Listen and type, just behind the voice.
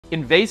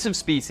Invasive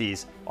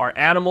species are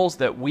animals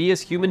that we as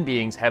human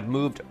beings have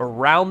moved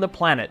around the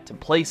planet to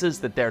places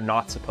that they're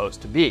not supposed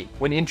to be.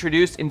 When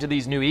introduced into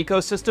these new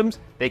ecosystems,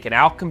 they can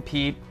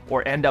outcompete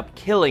or end up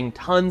killing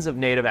tons of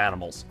native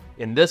animals.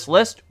 In this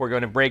list, we're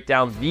going to break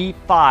down the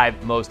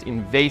 5 most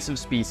invasive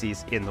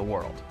species in the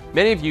world.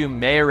 Many of you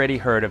may already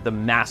heard of the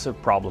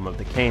massive problem of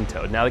the cane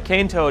toad. Now, the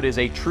cane toad is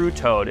a true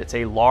toad. It's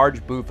a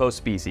large bufo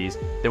species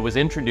that was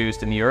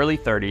introduced in the early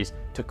 30s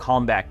to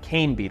combat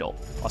cane beetle.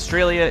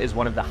 Australia is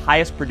one of the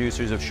highest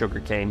producers of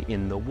sugarcane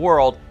in the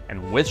world,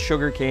 and with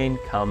sugarcane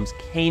comes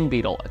cane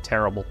beetle, a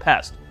terrible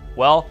pest.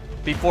 Well,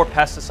 before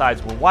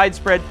pesticides were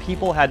widespread,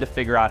 people had to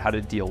figure out how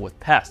to deal with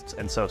pests.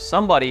 And so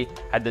somebody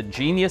had the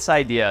genius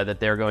idea that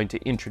they're going to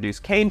introduce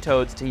cane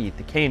toads to eat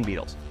the cane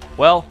beetles.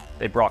 Well,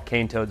 they brought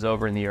cane toads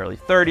over in the early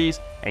 30s,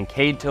 and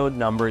cane toad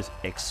numbers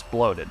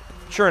exploded.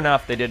 Sure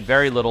enough, they did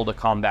very little to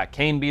combat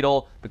cane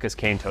beetle because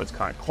cane toads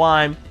can't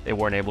climb. They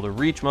weren't able to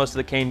reach most of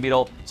the cane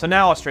beetle. So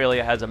now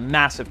Australia has a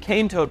massive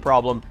cane toad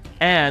problem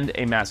and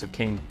a massive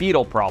cane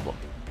beetle problem.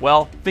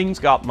 Well, things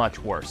got much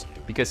worse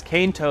because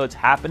cane toads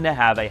happen to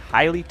have a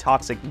highly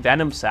toxic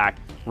venom sac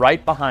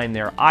right behind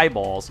their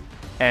eyeballs,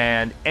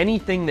 and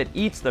anything that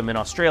eats them in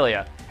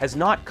Australia has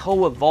not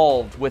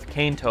co-evolved with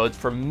cane toads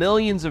for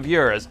millions of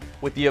years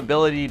with the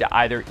ability to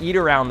either eat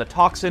around the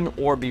toxin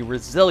or be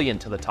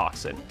resilient to the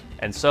toxin.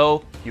 And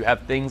so you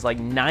have things like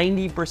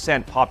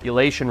 90%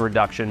 population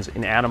reductions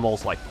in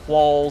animals like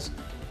quolls,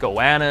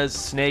 goannas,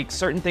 snakes,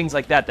 certain things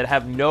like that that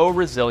have no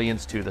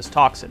resilience to this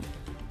toxin.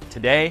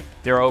 Today,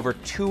 there are over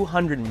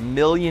 200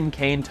 million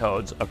cane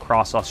toads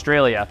across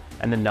Australia,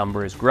 and the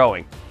number is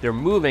growing. They're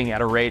moving at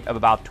a rate of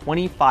about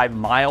 25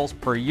 miles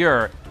per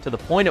year to the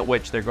point at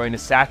which they're going to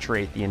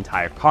saturate the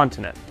entire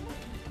continent.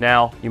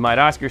 Now, you might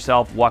ask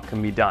yourself, what can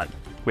be done?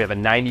 We have a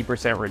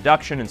 90%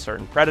 reduction in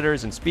certain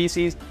predators and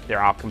species, they're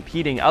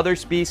outcompeting other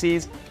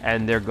species,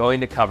 and they're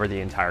going to cover the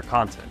entire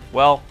continent.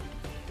 Well,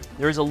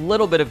 there's a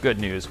little bit of good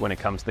news when it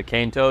comes to the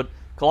cane toad.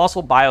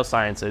 Colossal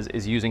Biosciences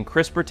is using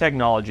CRISPR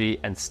technology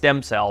and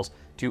stem cells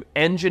to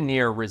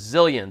engineer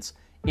resilience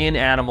in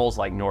animals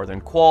like northern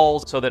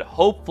quolls so that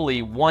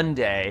hopefully one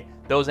day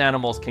those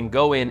animals can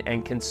go in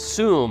and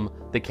consume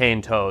the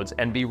cane toads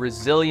and be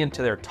resilient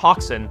to their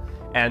toxin.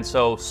 And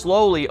so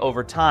slowly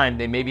over time,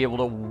 they may be able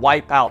to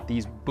wipe out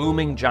these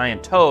booming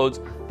giant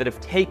toads that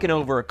have taken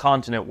over a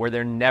continent where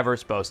they're never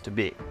supposed to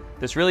be.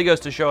 This really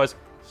goes to show us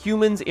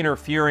humans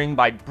interfering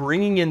by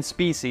bringing in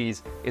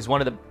species is one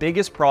of the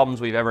biggest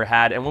problems we've ever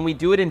had. And when we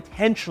do it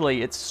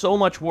intentionally, it's so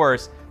much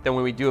worse than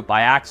when we do it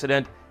by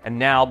accident. And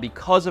now,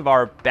 because of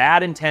our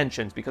bad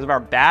intentions, because of our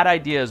bad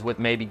ideas with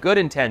maybe good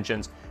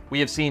intentions, we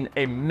have seen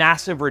a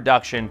massive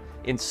reduction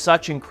in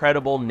such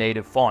incredible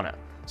native fauna.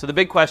 So the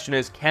big question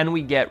is, can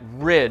we get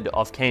rid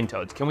of cane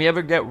toads? Can we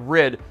ever get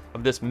rid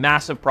of this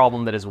massive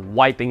problem that is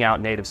wiping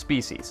out native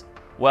species?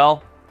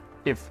 Well,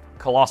 if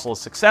Colossal is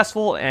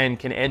successful and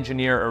can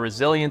engineer a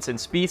resilience in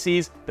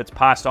species that's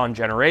passed on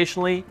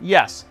generationally,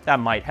 yes, that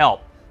might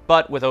help.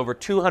 But with over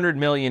 200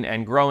 million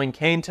and growing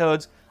cane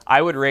toads,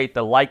 I would rate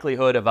the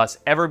likelihood of us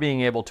ever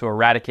being able to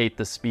eradicate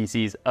the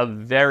species a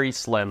very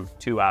slim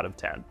 2 out of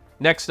 10.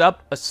 Next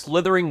up, a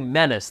slithering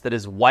menace that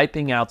is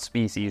wiping out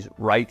species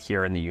right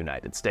here in the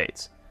United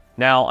States.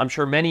 Now, I'm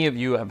sure many of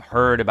you have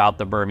heard about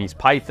the Burmese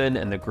python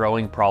and the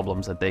growing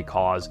problems that they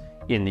cause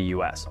in the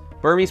US.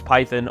 Burmese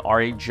python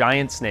are a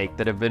giant snake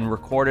that have been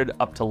recorded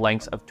up to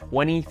lengths of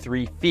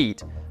 23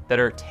 feet that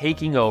are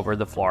taking over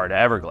the Florida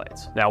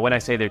Everglades. Now, when I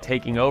say they're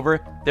taking over,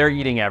 they're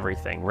eating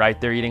everything, right?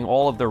 They're eating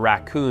all of the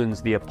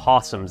raccoons, the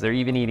opossums, they're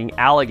even eating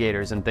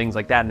alligators and things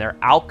like that, and they're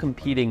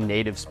outcompeting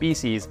native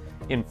species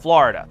in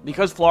Florida.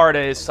 Because Florida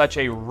is such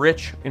a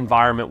rich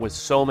environment with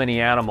so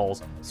many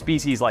animals,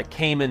 species like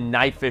caiman,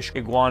 knifefish,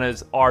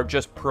 iguanas are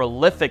just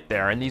prolific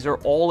there, and these are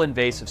all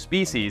invasive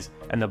species,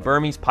 and the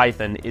Burmese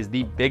python is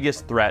the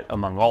biggest threat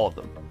among all of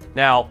them.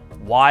 Now,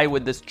 why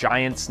would this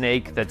giant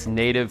snake that's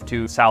native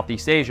to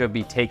Southeast Asia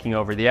be taking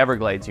over the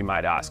Everglades, you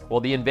might ask?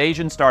 Well, the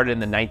invasion started in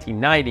the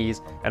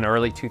 1990s and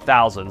early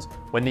 2000s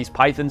when these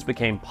pythons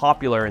became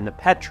popular in the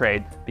pet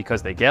trade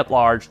because they get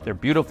large, they're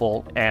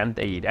beautiful, and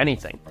they eat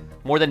anything.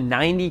 More than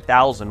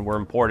 90,000 were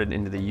imported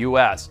into the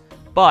US,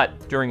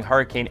 but during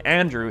Hurricane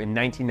Andrew in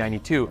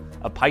 1992,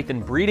 a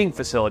python breeding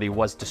facility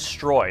was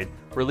destroyed,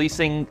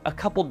 releasing a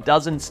couple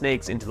dozen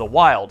snakes into the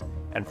wild,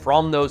 and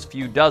from those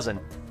few dozen,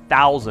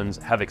 thousands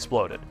have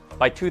exploded.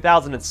 By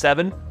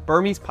 2007,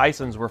 Burmese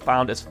pythons were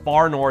found as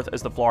far north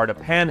as the Florida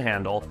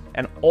Panhandle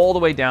and all the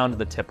way down to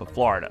the tip of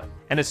Florida.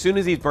 And as soon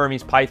as these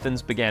Burmese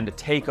pythons began to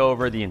take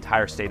over the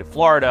entire state of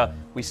Florida,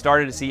 we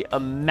started to see a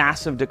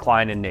massive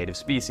decline in native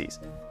species.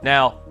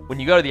 Now, when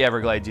you go to the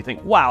Everglades, you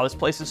think, wow, this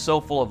place is so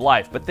full of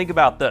life. But think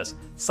about this.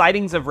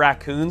 Sightings of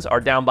raccoons are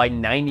down by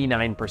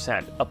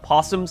 99%.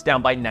 Opossums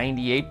down by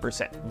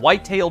 98%.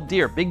 White-tailed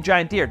deer, big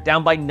giant deer,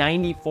 down by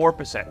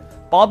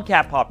 94%.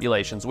 Bobcat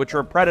populations, which are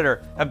a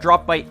predator, have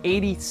dropped by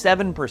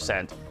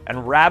 87%.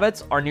 And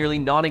rabbits are nearly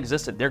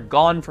non-existent. They're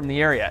gone from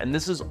the area. And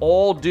this is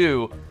all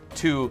due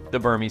to the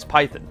Burmese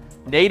python.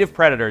 native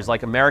predators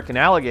like American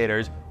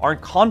alligators are in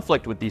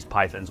conflict with these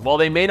pythons. While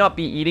they may not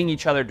be eating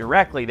each other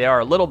directly, they are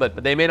a little bit,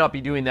 but they may not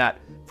be doing that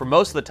for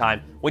most of the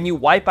time. When you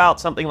wipe out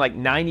something like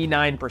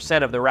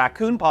 99% of the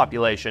raccoon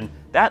population,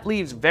 that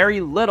leaves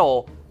very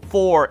little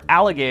for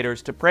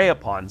alligators to prey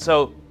upon.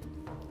 So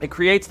it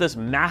creates this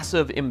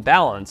massive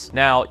imbalance.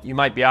 Now, you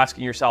might be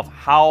asking yourself,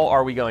 how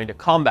are we going to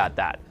combat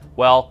that?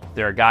 Well,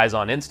 there are guys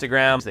on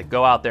Instagram that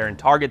go out there and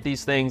target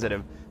these things that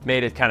have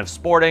made it kind of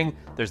sporting.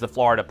 There's the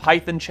Florida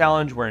Python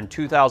Challenge, where in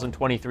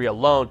 2023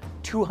 alone,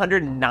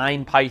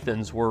 209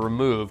 pythons were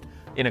removed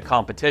in a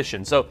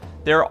competition. So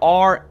there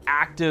are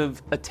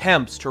active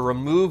attempts to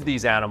remove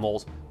these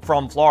animals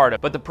from Florida.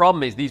 But the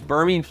problem is these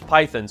Burmese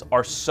pythons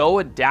are so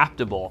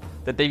adaptable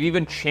that they've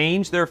even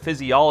changed their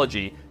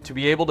physiology to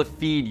be able to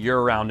feed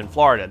year-round in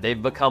Florida.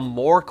 They've become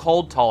more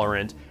cold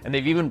tolerant, and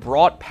they've even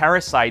brought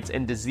parasites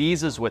and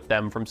diseases with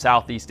them from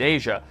Southeast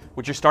Asia,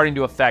 which are starting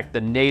to affect the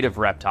native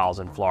reptiles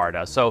in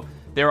Florida. So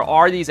there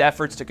are these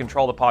efforts to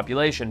control the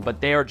population, but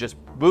they are just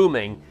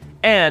booming,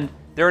 and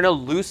they're an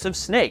elusive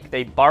snake.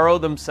 They burrow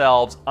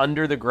themselves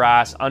under the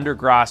grass, under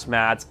grass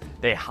mats,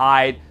 they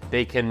hide.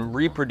 They can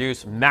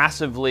reproduce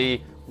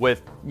massively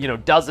with,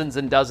 dozens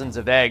and dozens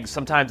of eggs,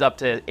 sometimes up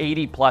to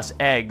 80 plus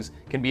eggs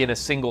can be in a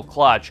single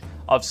clutch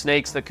of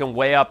snakes that can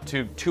weigh up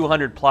to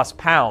 200 plus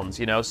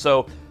pounds,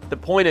 So the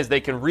point is they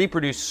can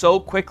reproduce so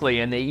quickly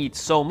and they eat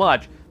so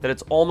much that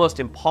it's almost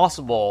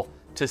impossible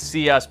to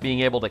see us being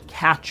able to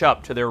catch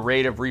up to their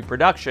rate of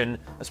reproduction,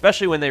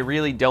 especially when they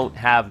really don't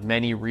have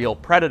many real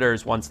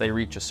predators once they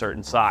reach a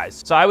certain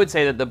size. So I would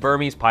say that the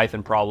Burmese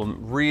python problem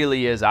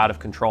really is out of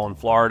control in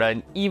Florida,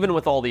 and even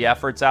with all the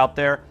efforts out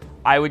there,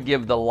 I would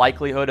give the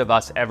likelihood of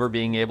us ever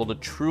being able to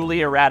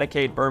truly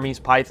eradicate Burmese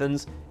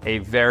pythons a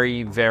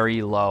very,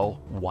 very low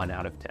 1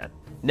 out of 10.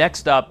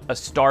 Next up, a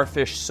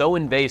starfish so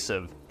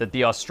invasive that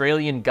the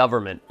Australian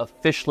government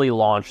officially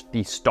launched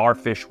the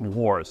Starfish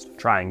Wars to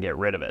try and get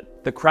rid of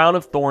it. The crown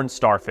of thorns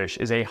starfish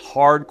is a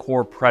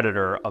hardcore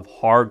predator of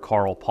hard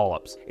coral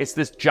polyps. It's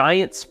this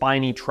giant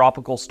spiny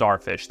tropical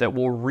starfish that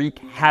will wreak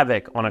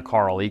havoc on a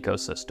coral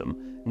ecosystem.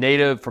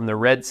 Native from the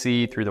Red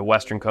Sea through the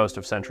western coast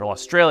of Central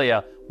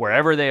Australia,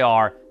 wherever they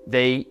are,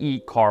 they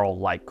eat coral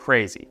like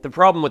crazy. The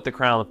problem with the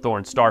crown of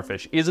thorns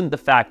starfish isn't the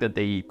fact that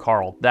they eat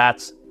coral.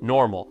 That's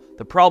normal.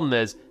 The problem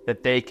is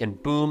that they can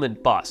boom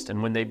and bust,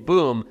 and when they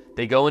boom,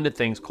 they go into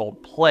things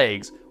called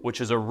plagues,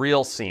 which is a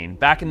real scene.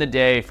 Back in the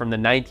day, from the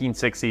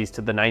 1960s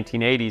to the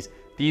 1980s,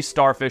 these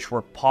starfish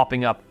were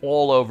popping up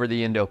all over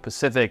the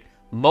Indo-Pacific,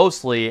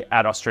 mostly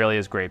at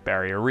Australia's Great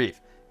Barrier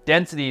Reef.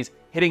 Densities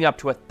hitting up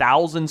to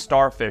 1,000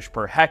 starfish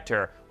per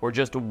hectare were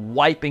just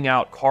wiping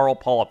out coral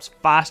polyps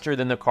faster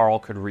than the coral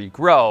could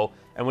regrow.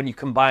 And when you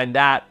combine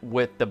that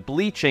with the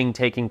bleaching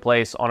taking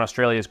place on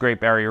Australia's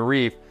Great Barrier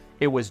Reef,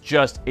 it was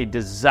just a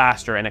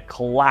disaster and a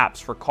collapse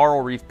for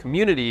coral reef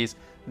communities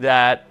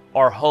that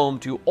are home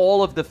to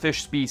all of the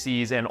fish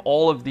species and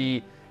all of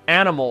the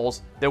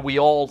animals that we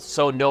all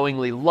so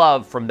knowingly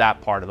love from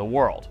that part of the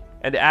world.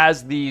 And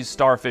as these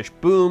starfish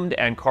boomed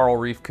and coral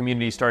reef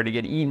communities started to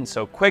get eaten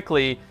so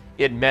quickly,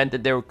 it meant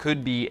that there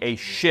could be a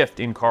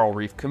shift in coral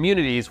reef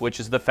communities, which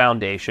is the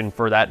foundation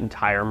for that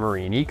entire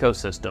marine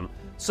ecosystem.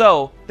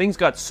 So things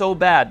got so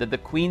bad that the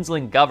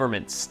Queensland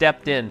government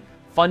stepped in,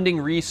 funding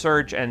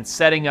research and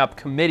setting up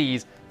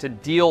committees to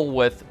deal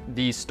with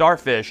these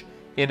starfish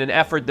in an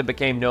effort that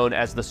became known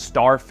as the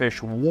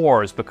Starfish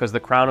Wars, because the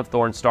crown of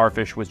thorns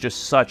starfish was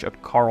just such a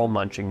coral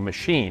munching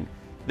machine.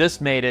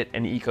 This made it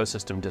an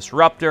ecosystem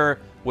disruptor,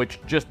 which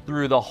just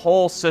threw the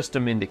whole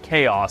system into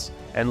chaos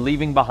and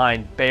leaving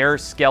behind bare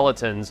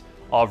skeletons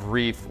of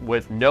reef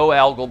with no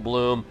algal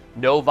bloom,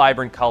 no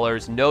vibrant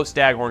colors, no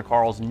staghorn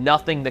corals,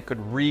 nothing that could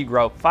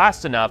regrow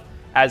fast enough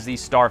as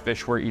these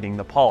starfish were eating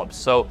the polyps.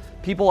 So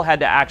people had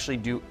to actually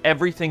do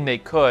everything they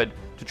could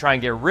to try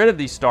and get rid of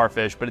these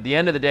starfish, but at the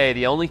end of the day,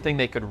 the only thing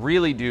they could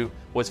really do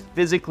was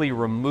physically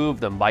remove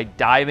them by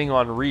diving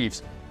on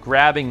reefs,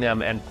 grabbing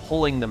them and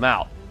pulling them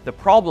out. The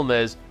problem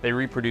is they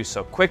reproduce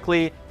so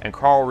quickly and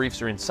coral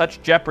reefs are in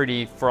such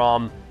jeopardy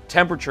from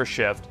temperature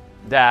shift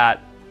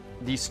that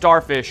these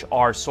starfish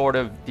are sort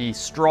of the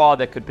straw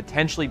that could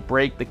potentially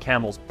break the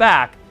camel's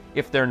back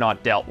if they're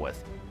not dealt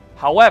with.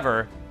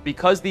 However,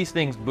 because these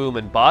things boom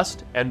and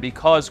bust, and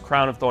because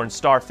crown of thorns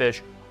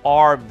starfish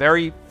are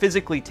very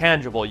physically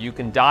tangible, you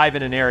can dive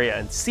in an area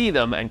and see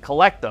them and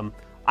collect them,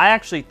 I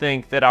actually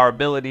think that our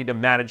ability to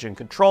manage and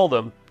control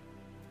them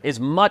is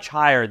much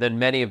higher than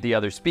many of the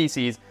other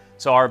species.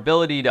 So our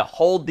ability to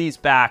hold these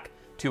back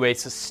to a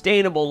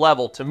sustainable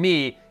level, to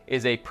me,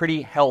 is a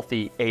pretty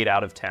healthy 8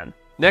 out of 10.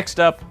 Next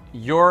up,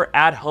 your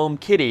at-home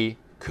kitty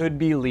could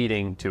be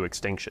leading to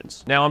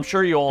extinctions. Now, I'm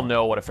sure you all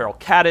know what a feral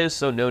cat is,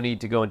 so no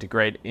need to go into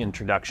great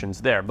introductions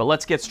there, but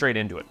let's get straight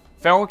into it.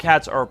 Feral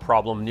cats are a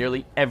problem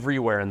nearly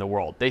everywhere in the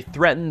world. They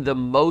threaten the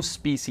most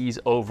species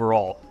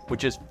overall,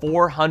 which is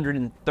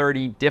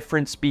 430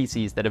 different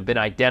species that have been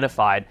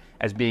identified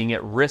as being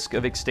at risk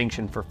of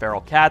extinction for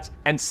feral cats,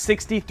 and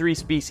 63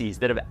 species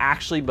that have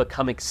actually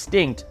become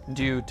extinct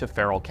due to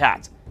feral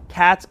cats.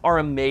 Cats are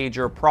a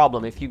major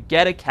problem. If you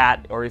get a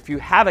cat, or if you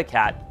have a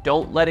cat,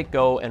 don't let it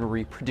go and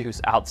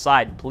reproduce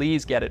outside.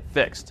 Please get it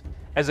fixed.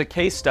 As a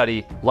case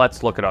study,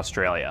 let's look at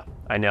Australia.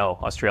 I know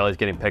Australia is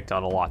getting picked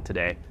on a lot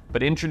today,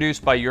 but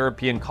introduced by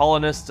European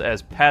colonists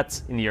as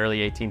pets in the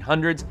early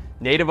 1800s,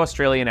 native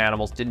Australian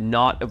animals did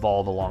not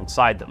evolve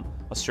alongside them.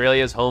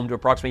 Australia is home to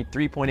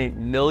approximately 3.8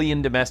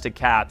 million domestic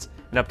cats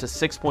and up to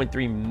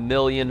 6.3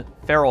 million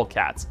feral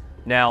cats.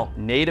 Now,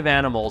 native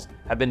animals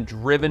have been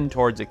driven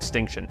towards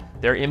extinction.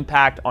 Their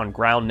impact on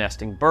ground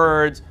nesting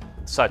birds,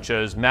 such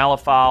as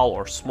malleefowl,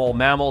 or small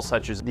mammals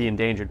such as the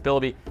endangered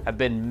bilby, have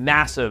been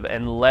massive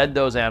and led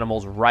those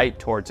animals right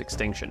towards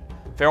extinction.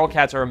 Feral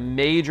cats are a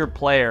major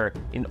player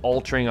in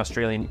altering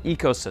Australian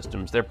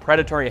ecosystems. Their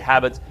predatory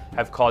habits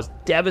have caused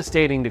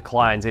devastating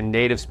declines in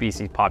native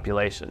species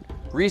population.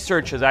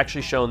 Research has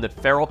actually shown that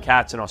feral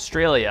cats in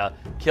Australia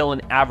kill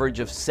an average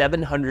of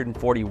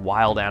 740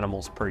 wild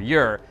animals per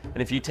year.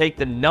 And if you take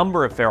the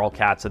number of feral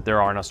cats that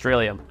there are in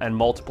Australia and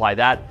multiply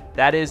that,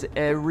 that is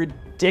a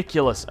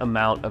ridiculous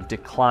amount of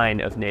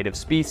decline of native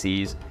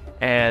species.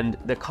 And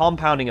the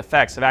compounding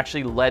effects have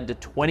actually led to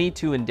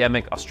 22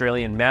 endemic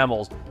Australian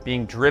mammals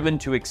being driven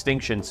to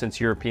extinction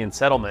since European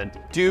settlement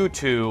due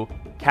to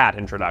cat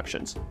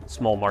introductions.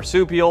 Small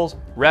marsupials,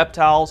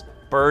 reptiles,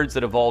 birds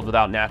that evolved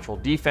without natural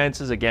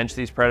defenses against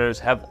these predators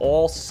have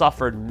all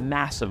suffered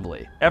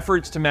massively.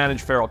 Efforts to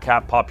manage feral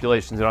cat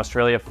populations in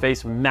Australia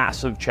face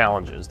massive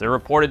challenges. They're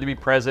reported to be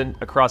present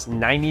across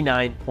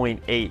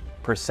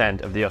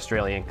 99.8% of the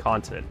Australian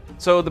continent.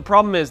 So the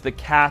problem is the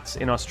cats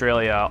in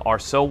Australia are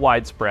so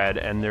widespread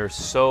and they're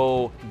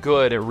so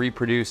good at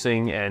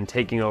reproducing and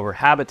taking over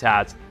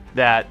habitats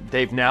that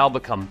they've now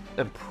become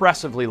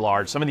impressively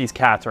large. Some of these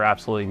cats are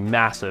absolutely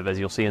massive, as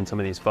you'll see in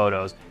some of these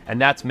photos, and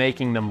that's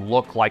making them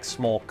look like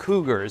small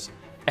cougars,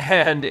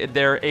 and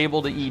they're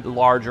able to eat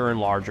larger and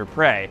larger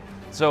prey.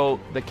 So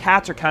the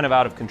cats are kind of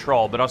out of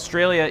control, but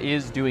Australia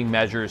is doing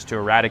measures to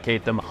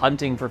eradicate them.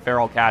 Hunting for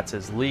feral cats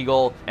is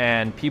legal,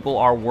 and people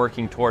are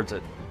working towards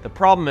it. The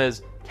problem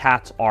is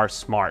cats are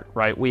smart,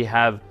 right? We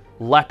have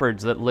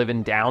leopards that live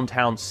in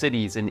downtown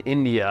cities in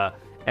India,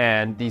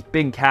 and these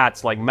big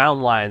cats like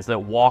mountain lions that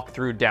walk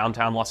through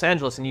downtown Los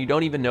Angeles and you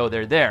don't even know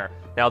they're there.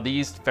 Now,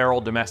 these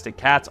feral domestic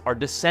cats are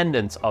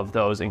descendants of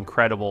those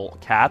incredible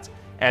cats,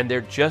 and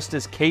they're just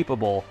as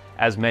capable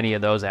as many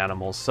of those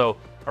animals. So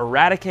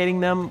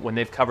eradicating them when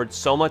they've covered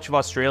so much of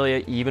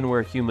Australia, even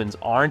where humans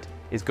aren't,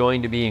 is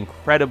going to be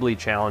incredibly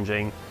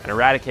challenging, and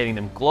eradicating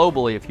them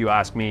globally, if you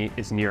ask me,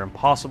 is near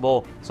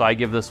impossible. So I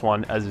give this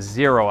one a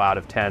 0 out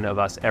of 10 of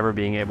us ever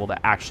being able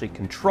to actually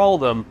control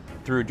them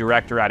through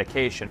direct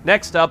eradication.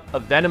 Next up, a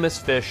venomous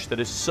fish that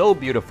is so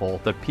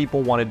beautiful that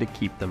people wanted to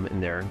keep them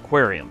in their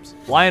aquariums.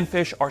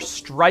 Lionfish are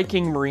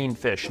striking marine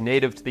fish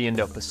native to the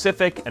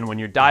Indo-Pacific, and when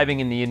you're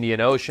diving in the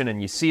Indian Ocean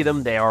and you see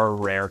them, they are a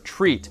rare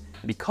treat.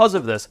 Because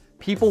of this,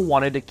 people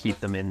wanted to keep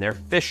them in their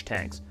fish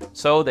tanks.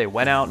 So they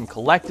went out and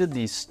collected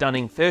these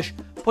stunning fish,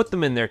 put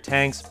them in their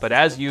tanks, but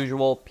as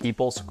usual,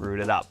 people screwed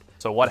it up.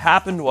 So what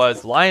happened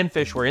was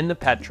lionfish were in the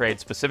pet trade,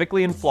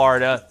 specifically in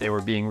Florida. They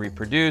were being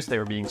reproduced, they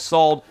were being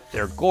sold,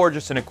 they're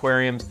gorgeous in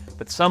aquariums,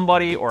 but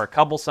somebody or a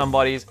couple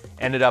somebodies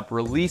ended up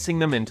releasing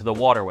them into the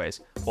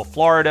waterways. Well,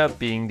 Florida,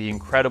 being the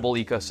incredible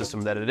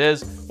ecosystem that it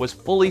is, was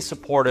fully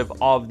supportive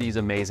of these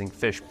amazing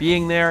fish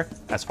being there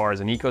as far as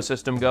an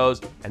ecosystem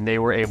goes, and they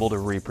were able to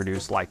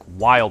reproduce like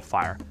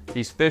wildfire.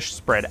 These fish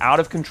spread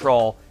out of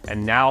control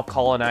and now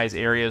colonize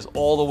areas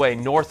all the way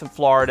north of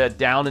Florida,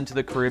 down into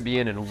the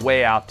Caribbean, and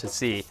way out to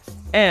sea,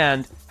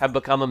 and have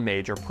become a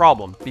major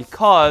problem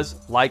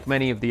because, like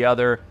many of the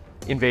other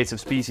invasive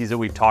species that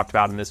we've talked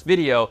about in this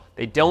video,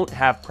 they don't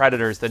have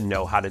predators that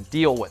know how to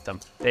deal with them.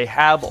 They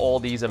have all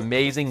these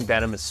amazing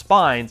venomous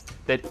spines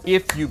that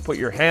if you put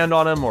your hand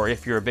on them, or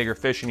if you're a bigger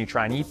fish and you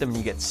try and eat them and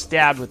you get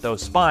stabbed with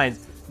those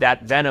spines,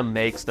 that venom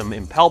makes them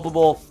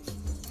impalpable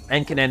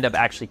and can end up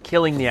actually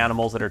killing the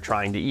animals that are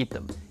trying to eat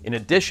them. In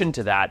addition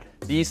to that,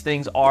 these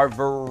things are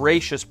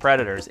voracious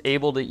predators,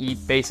 able to eat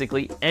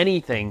basically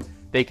anything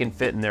they can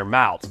fit in their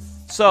mouths.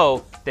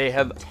 So they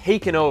have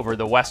taken over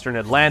the Western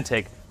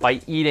Atlantic by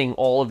eating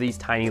all of these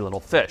tiny little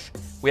fish.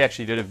 We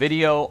actually did a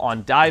video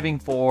on diving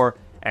for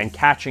and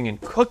catching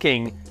and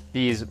cooking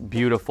these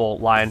beautiful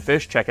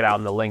lionfish. Check it out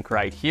in the link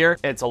right here.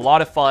 It's a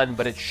lot of fun,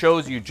 but it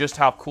shows you just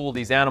how cool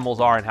these animals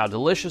are and how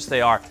delicious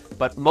they are,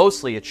 but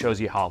mostly it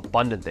shows you how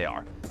abundant they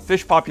are.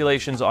 Fish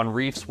populations on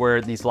reefs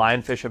where these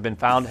lionfish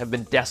have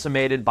been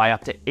decimated by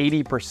up to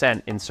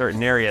 80% in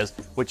certain areas,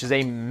 which is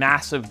a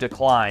massive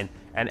decline.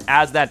 And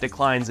as that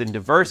declines in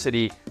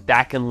diversity,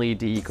 that can lead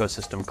to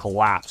ecosystem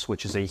collapse,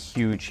 which is a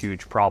huge,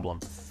 huge problem.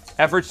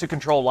 Efforts to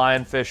control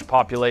lionfish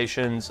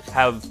populations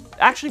have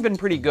actually been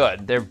pretty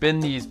good. There have been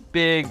these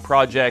big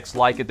projects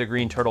like at the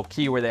Green Turtle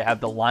Key where they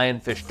have the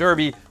lionfish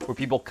derby, where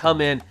people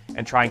come in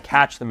and try and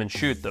catch them and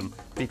shoot them.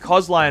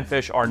 Because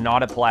lionfish are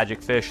not a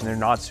pelagic fish and they're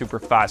not super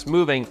fast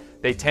moving,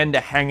 they tend to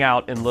hang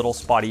out in little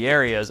spotty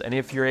areas, and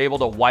if you're able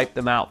to wipe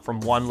them out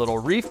from one little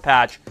reef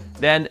patch,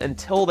 then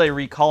until they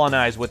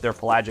recolonize with their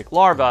pelagic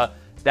larvae,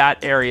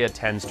 that area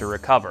tends to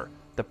recover.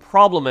 The The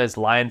problem is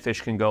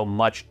lionfish can go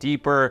much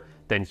deeper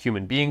than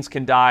human beings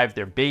can dive.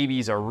 Their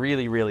babies are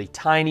really, really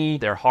tiny.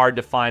 They're hard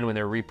to find when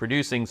they're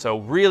reproducing. So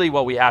really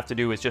what we have to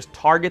do is just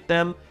target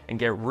them and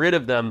get rid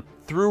of them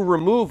through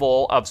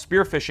removal of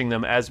spearfishing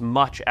them as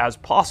much as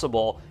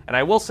possible. And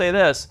I will say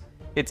this,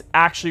 it's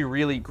actually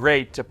really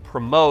great to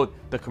promote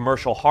the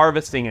commercial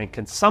harvesting and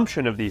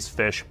consumption of these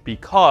fish,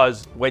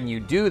 because when you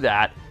do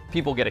that,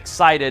 people get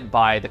excited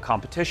by the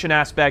competition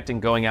aspect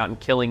and going out and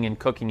killing and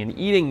cooking and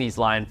eating these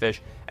lionfish,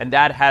 and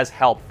that has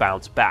helped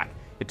bounce back.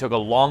 It took a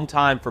long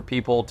time for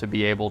people to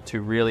be able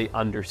to really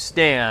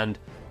understand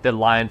that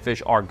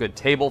lionfish are good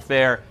table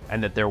fare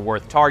and that they're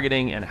worth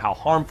targeting and how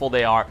harmful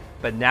they are,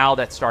 but now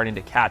that's starting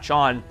to catch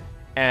on.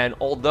 And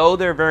although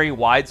they're very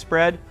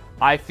widespread,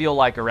 I feel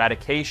like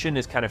eradication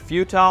is kind of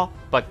futile,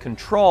 but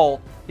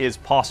control is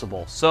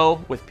possible.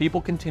 So with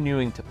people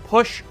continuing to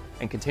push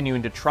and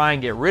continuing to try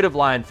and get rid of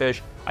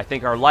lionfish, I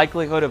think our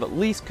likelihood of at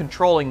least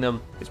controlling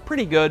them is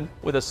pretty good,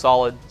 with a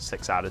solid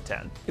 6 out of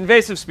 10.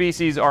 Invasive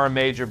species are a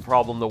major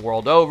problem the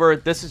world over.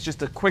 This is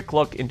just a quick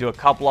look into a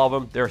couple of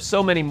them. There are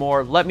so many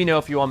more. Let me know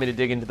if you want me to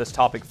dig into this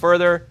topic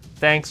further.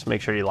 Thanks.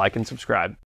 Make sure you like and subscribe.